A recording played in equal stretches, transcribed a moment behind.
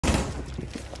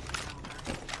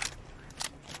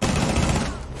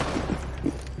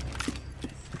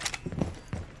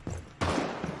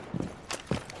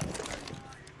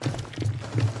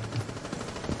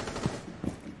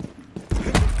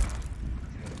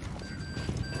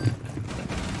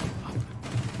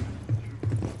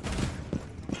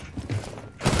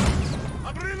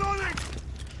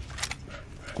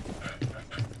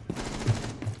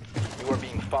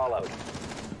fallout.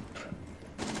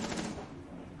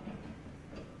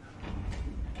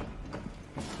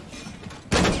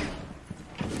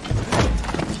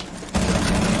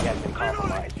 He has been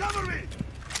compromised.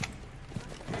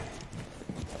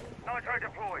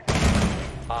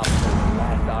 Op 4,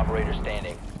 last operator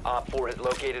standing. Op 4 has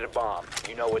located a bomb.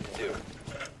 You know what to do.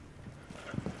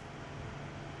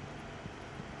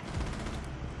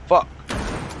 Fuck.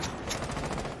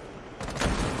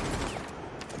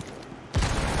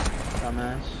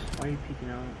 Dumbass. Why are you peeking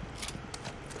out?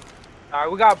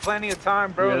 Alright, we got plenty of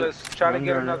time, bro. Yeah, Let's try to I'm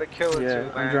get running. another kill or Yeah, two,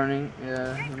 I'm man. droning. Yeah, A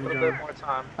let me little drone. bit more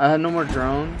time. I had no more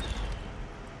drones.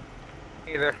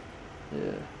 Either.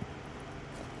 Yeah.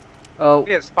 Oh,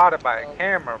 Get spotted by a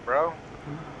camera, bro.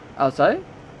 outside?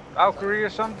 Valkyrie or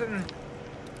something?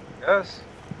 Yes.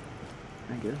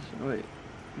 I guess. Wait.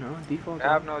 No, default.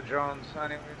 I have no drones,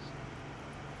 anyways.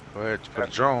 Go ahead, put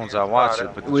the drones. I watch it,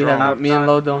 but the We drones. have. Me and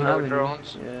Lo don't No have any.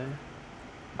 drones. Yeah.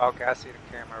 Okay, I see the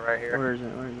camera right here. Where is it?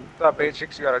 Where is it? What's up,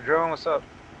 Atrix? You got a drone? What's up?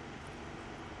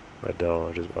 I don't.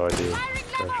 I do.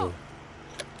 Actually.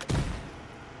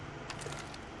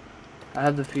 I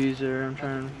have the fuser. I'm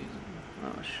trying.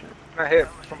 Oh shit. I hit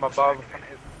from above.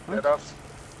 I'm hit up.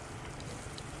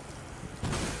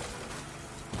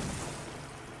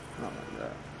 Oh my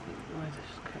god. Why is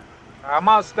this cat? I'm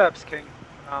on steps, King.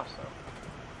 No, so.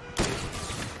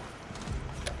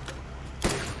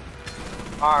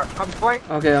 Alright, I'm flank.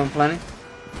 Okay, I'm planning.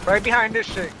 Right behind this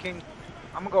shit, King.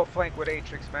 I'm gonna go flank with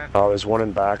Atrix, man. Oh, there's one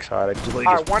in backside. I completely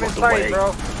Alright, just one looked inside, away.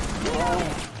 bro.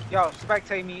 Yo,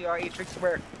 spectate me, Atrix,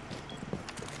 where?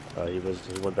 He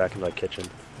went back in the kitchen.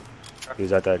 He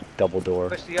was at that double door.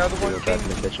 Push the other He one, went back King.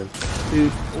 in the kitchen.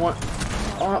 Dude, one.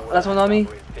 Oh, that's one on me.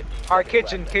 Alright,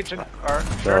 kitchen. Alright,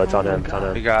 No, sure. it's on him. It's on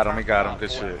him. He got him. He got him.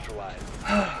 Good shit.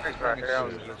 Thanks, right here. I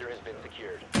was User has been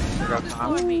secured. got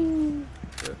time.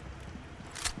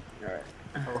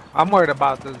 I'm worried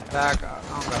about this back. I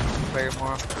don't got to play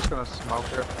more. I'm just gonna smoke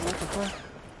it. What the fuck?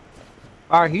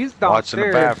 Alright, he's Watching the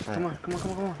downstairs. bathroom. Come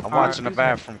on. I'm watching the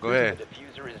bathroom. Go The ahead.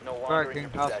 diffuser is no Alright, longer in your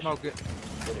King, I'll possession. smoke it.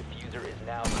 The diffuser is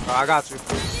now. I got you.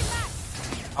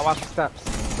 I watch the steps.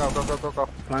 Go.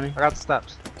 Planning. I got the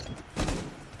steps.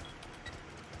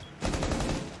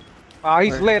 Oh,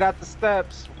 he's Where? lit at the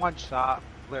steps. One shot,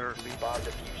 literally. Bomb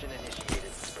diffusion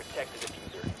initiated. Protect the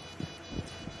diffuser.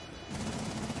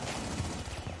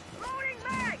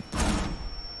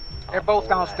 They're Op both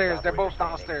 4, last downstairs. They're both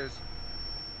operator standing. downstairs.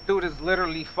 Dude is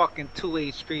literally fucking 2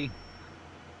 HP.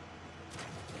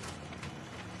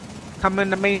 Come in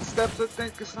the main steps, I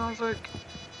think it sounds like.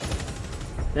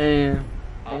 Damn.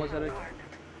 Almost had it.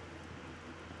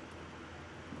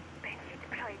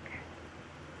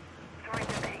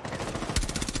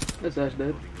 That's Ash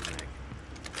dead.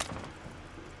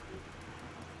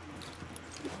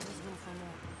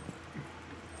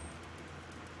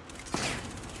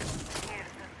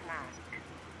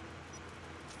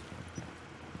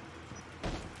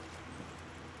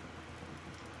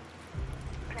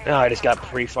 No, I just got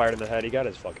pre-fired in the head. He got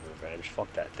his fucking revenge.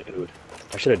 Fuck that dude.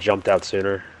 I should have jumped out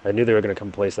sooner. I knew they were gonna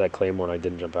come place that claymore and I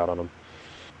didn't jump out on him.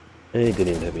 And he didn't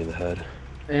even hit me in the head.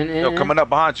 Yo, coming up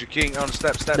behind you, King. On the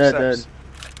steps. Dead.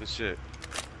 Good shit.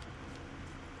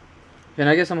 Can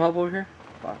I get some help over here?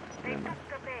 Fuck. Never mind.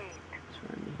 It's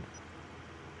fine.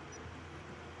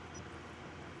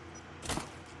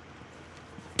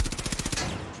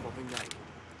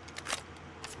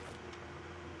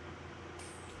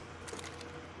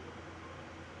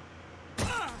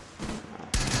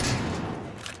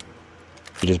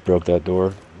 He just broke that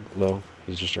door. Low.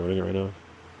 He's just joining it right now.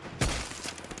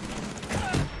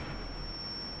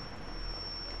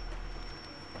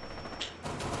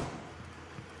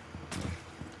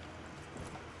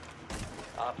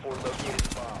 Op 4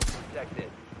 located bomb. Protect it.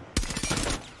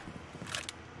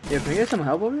 Yeah, can I get some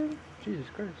help over here? Jesus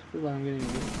Christ. Feels like I'm getting.